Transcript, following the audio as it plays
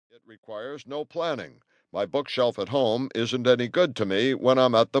It requires no planning. My bookshelf at home isn't any good to me when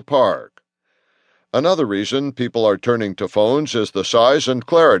I'm at the park. Another reason people are turning to phones is the size and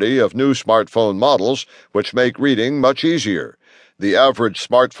clarity of new smartphone models, which make reading much easier. The average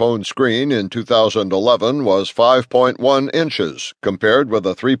smartphone screen in 2011 was 5.1 inches, compared with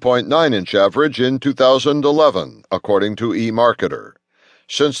a 3.9-inch average in 2011, according to eMarketer.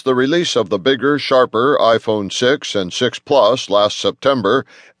 Since the release of the bigger, sharper iPhone 6 and 6 Plus last September,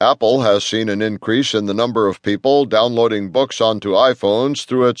 Apple has seen an increase in the number of people downloading books onto iPhones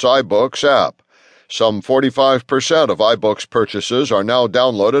through its iBooks app. Some 45% of iBooks purchases are now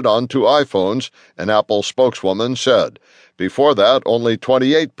downloaded onto iPhones, an Apple spokeswoman said. Before that, only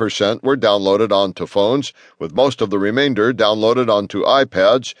 28% were downloaded onto phones, with most of the remainder downloaded onto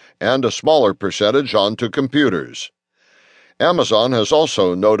iPads and a smaller percentage onto computers. Amazon has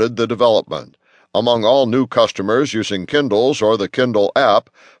also noted the development. Among all new customers using Kindles or the Kindle app,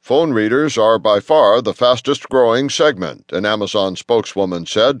 phone readers are by far the fastest-growing segment, an Amazon spokeswoman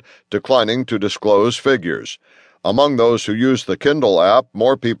said, declining to disclose figures. Among those who use the Kindle app,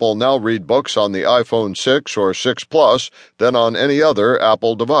 more people now read books on the iPhone 6 or 6 Plus than on any other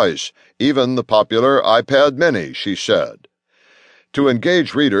Apple device, even the popular iPad mini, she said. To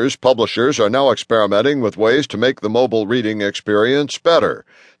engage readers, publishers are now experimenting with ways to make the mobile reading experience better.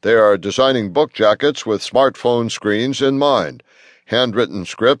 They are designing book jackets with smartphone screens in mind. Handwritten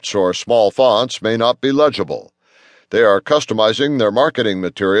scripts or small fonts may not be legible. They are customizing their marketing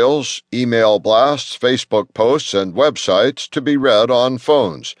materials, email blasts, Facebook posts, and websites to be read on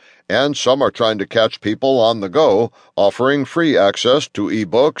phones. And some are trying to catch people on the go, offering free access to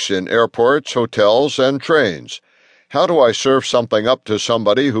e-books in airports, hotels, and trains. How do I serve something up to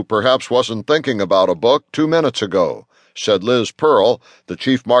somebody who perhaps wasn't thinking about a book 2 minutes ago? Said Liz Pearl, the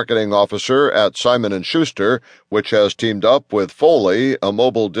chief marketing officer at Simon & Schuster, which has teamed up with Foley, a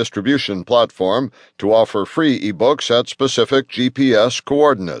mobile distribution platform, to offer free ebooks at specific GPS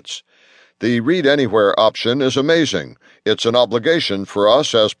coordinates. The Read Anywhere option is amazing. It's an obligation for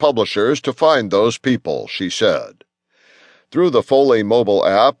us as publishers to find those people, she said. Through the Foley mobile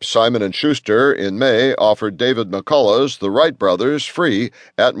app, Simon & Schuster in May offered David McCullough's The Wright Brothers free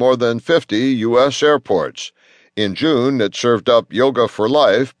at more than 50 U.S. airports. In June, it served up Yoga for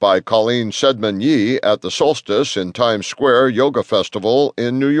Life by Colleen Sedman Yee at the Solstice in Times Square Yoga Festival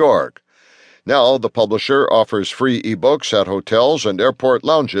in New York. Now, the publisher offers free ebooks at hotels and airport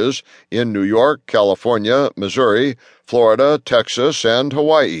lounges in New York, California, Missouri, Florida, Texas, and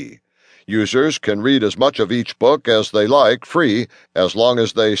Hawaii. Users can read as much of each book as they like free, as long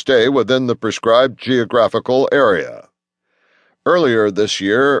as they stay within the prescribed geographical area. Earlier this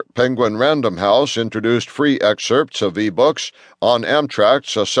year, Penguin Random House introduced free excerpts of ebooks on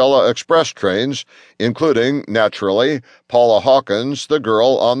Amtrak's Acela Express trains, including, naturally, Paula Hawkins' The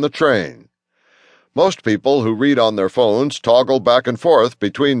Girl on the Train. Most people who read on their phones toggle back and forth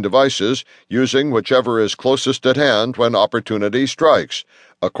between devices, using whichever is closest at hand when opportunity strikes,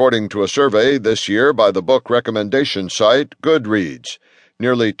 according to a survey this year by the book recommendation site Goodreads.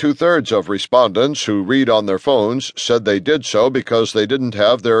 Nearly two-thirds of respondents who read on their phones said they did so because they didn't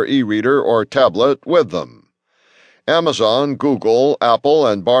have their e-reader or tablet with them. Amazon, Google, Apple,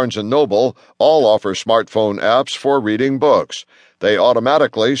 and Barnes & Noble all offer smartphone apps for reading books. They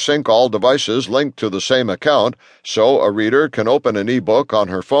automatically sync all devices linked to the same account, so a reader can open an e-book on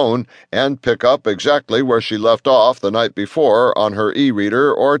her phone and pick up exactly where she left off the night before on her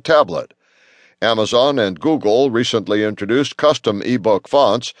e-reader or tablet. Amazon and Google recently introduced custom e-book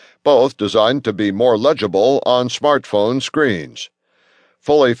fonts, both designed to be more legible on smartphone screens.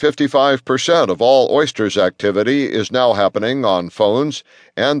 Fully 55% of all Oyster's activity is now happening on phones,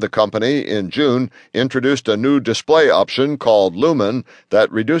 and the company, in June, introduced a new display option called Lumen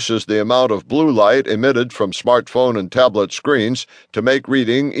that reduces the amount of blue light emitted from smartphone and tablet screens to make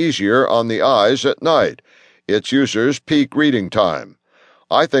reading easier on the eyes at night. Its users' peak reading time.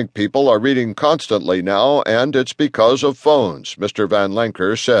 I think people are reading constantly now, and it's because of phones, Mr. Van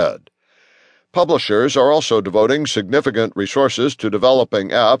Lenker said. Publishers are also devoting significant resources to developing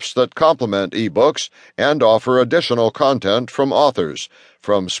apps that complement ebooks and offer additional content from authors,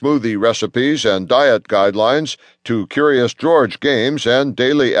 from smoothie recipes and diet guidelines to Curious George games and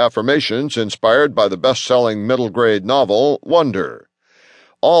daily affirmations inspired by the best-selling middle-grade novel Wonder.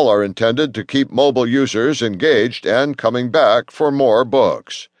 All are intended to keep mobile users engaged and coming back for more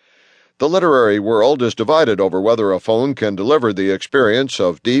books. The literary world is divided over whether a phone can deliver the experience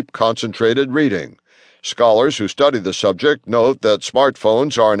of deep, concentrated reading. Scholars who study the subject note that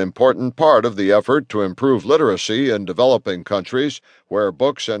smartphones are an important part of the effort to improve literacy in developing countries where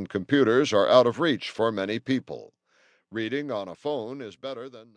books and computers are out of reach for many people. Reading on a phone is better than